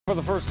For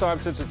the first time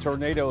since a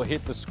tornado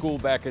hit the school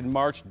back in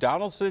March,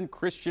 Donelson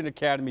Christian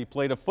Academy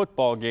played a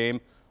football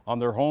game on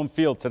their home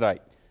field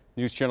tonight.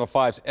 News Channel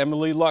 5's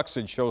Emily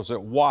Luxon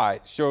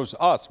shows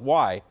us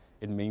why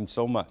it means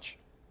so much.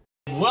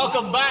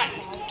 Welcome back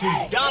to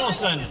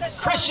Donelson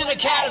Christian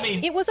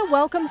Academy. It was a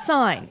welcome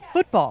sign.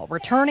 Football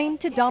returning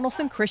to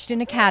Donelson Christian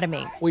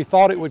Academy. We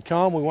thought it would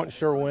come. We weren't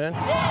sure when.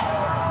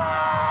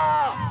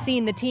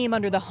 Seeing the team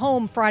under the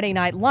home Friday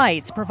night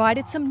lights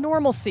provided some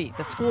normalcy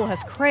the school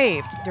has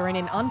craved during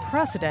an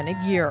unprecedented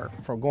year.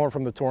 From going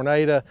from the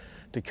tornado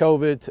to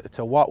COVID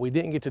to what we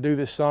didn't get to do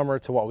this summer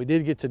to what we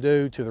did get to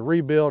do to the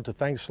rebuild to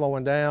things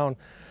slowing down.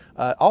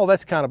 All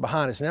that's kind of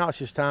behind us. Now it's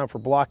just time for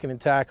blocking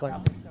and tackling.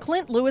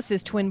 Clint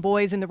Lewis's twin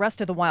boys and the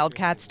rest of the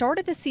Wildcats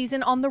started the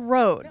season on the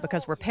road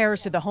because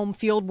repairs to the home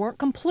field weren't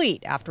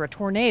complete after a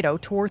tornado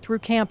tore through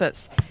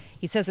campus.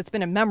 He says it's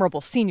been a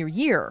memorable senior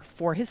year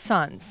for his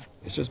sons.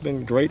 It's just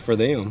been great for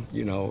them,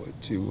 you know,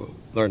 to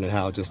learn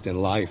how just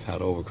in life how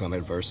to overcome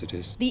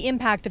adversities. The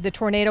impact of the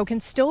tornado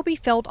can still be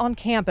felt on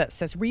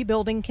campus as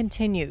rebuilding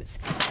continues.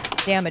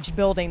 Damaged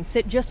buildings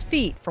sit just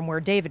feet from where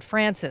David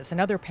Francis and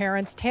other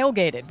parents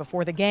tailgated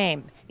before the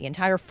game. The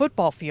entire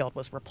football field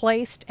was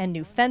replaced and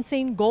new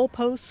fencing,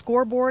 goalposts,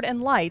 scoreboard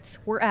and lights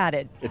were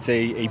added. It's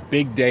a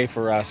big day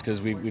for us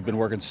because we've been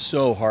working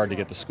so hard to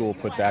get the school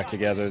put back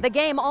together. The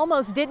game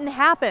almost didn't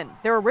happen.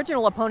 Their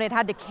original opponent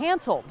had to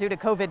cancel due to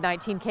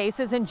COVID-19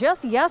 cases, and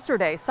just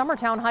yesterday,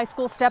 Summertown High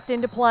School stepped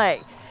into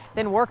play.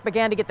 Then work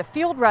began to get the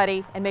field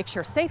ready and make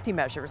sure safety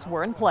measures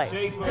were in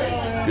place.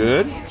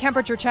 Good.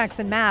 Temperature checks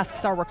and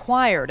masks are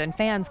required, and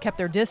fans kept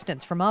their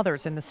distance from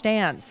others in the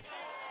stands.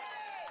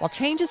 While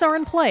changes are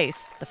in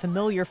place, the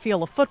familiar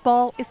feel of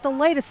football is the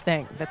latest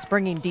thing that's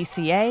bringing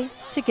DCA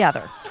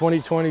together.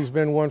 2020's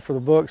been one for the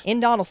books. In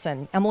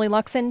Donelson, Emily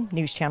Luxon,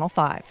 News Channel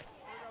 5.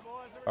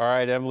 All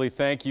right, Emily,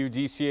 thank you.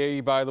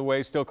 DCA, by the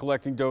way, still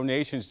collecting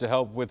donations to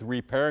help with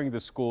repairing the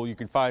school. You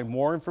can find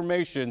more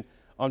information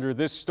under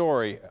this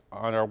story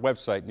on our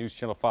website,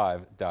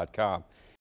 newschannel5.com.